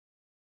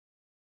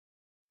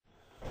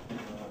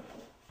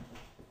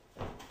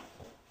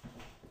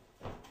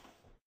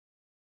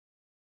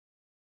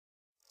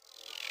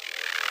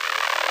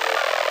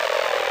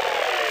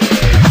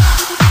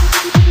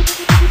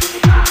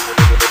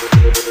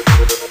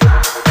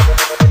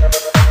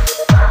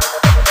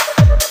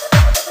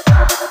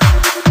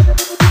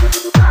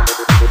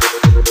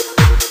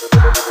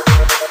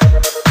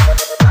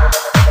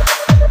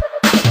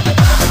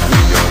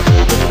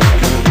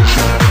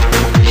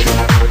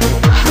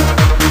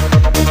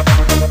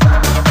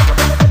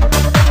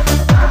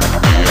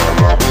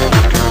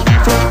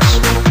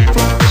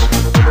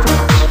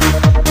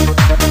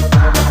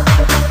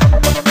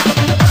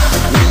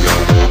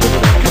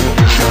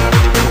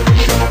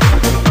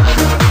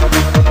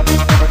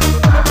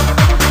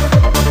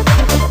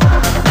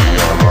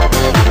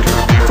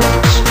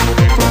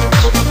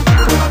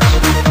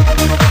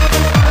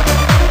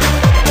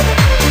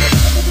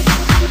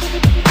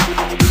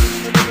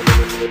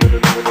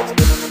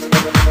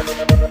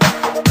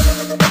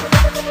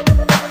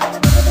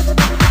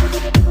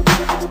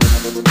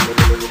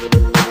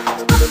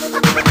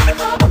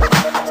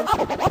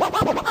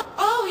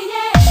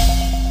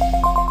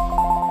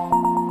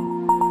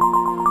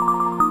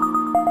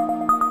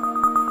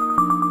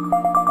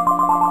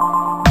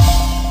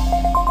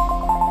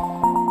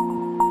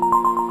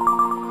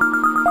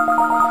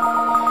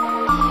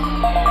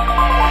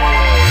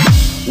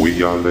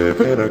We all live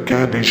in a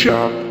candy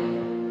shop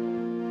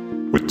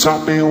with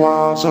topping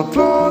walls and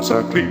floors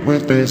are clean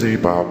with busy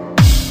bop.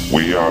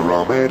 We are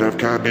all made of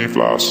candy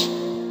floss,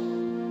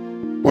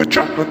 with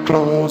chocolate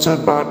clothes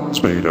and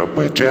buttons made up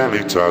with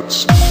jelly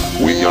tots.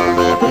 We all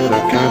live in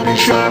a candy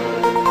shop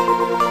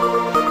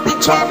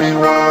with topping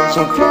walls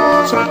and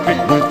floors are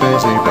clean with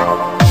busy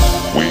bop.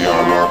 We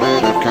are all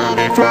made of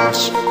candy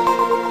floss,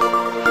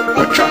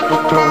 with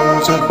chocolate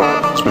clothes and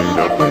buttons made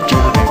up with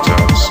jelly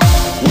tots.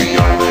 We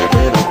all live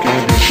in a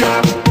candy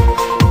shop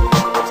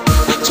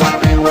with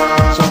topping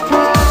walls and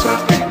floors are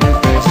clean with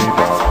busy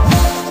bop.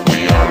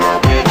 We are all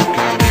made of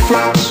candy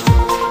floss,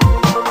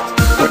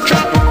 with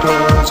chocolate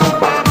clothes and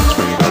buttons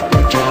made up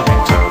with jelly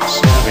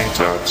tots. Jelly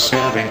tots,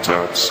 jelly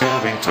tots,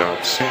 jelly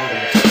tots, jelly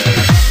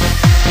tots.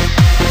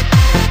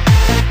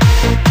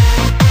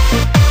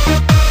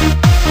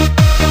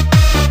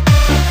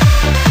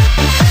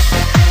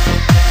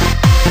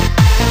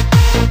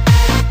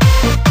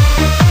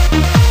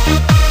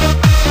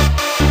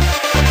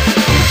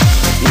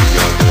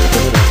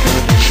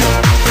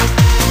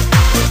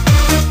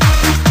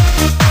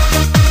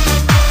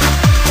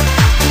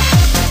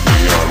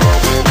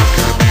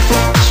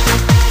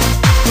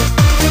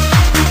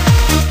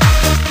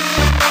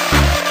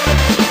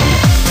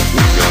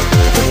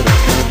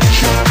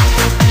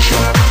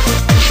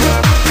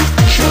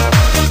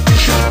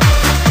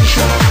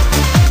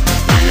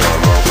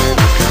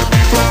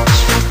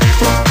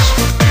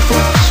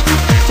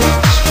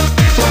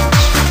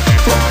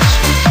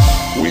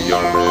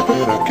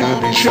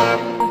 Shop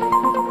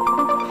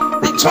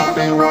with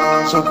topping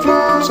walls and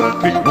floors are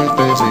clean with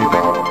busy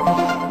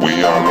bop.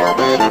 We are all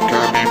made of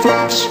candy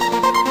floss,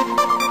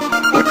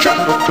 with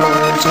chocolate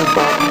clothes and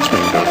buttons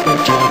made up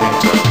with jelly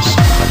tots.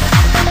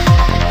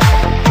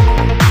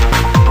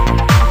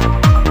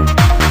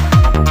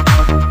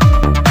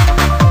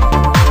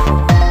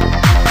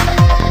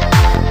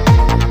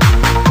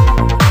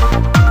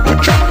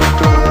 With chocolate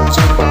clothes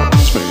and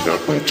buttons made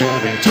up with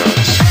jelly tots.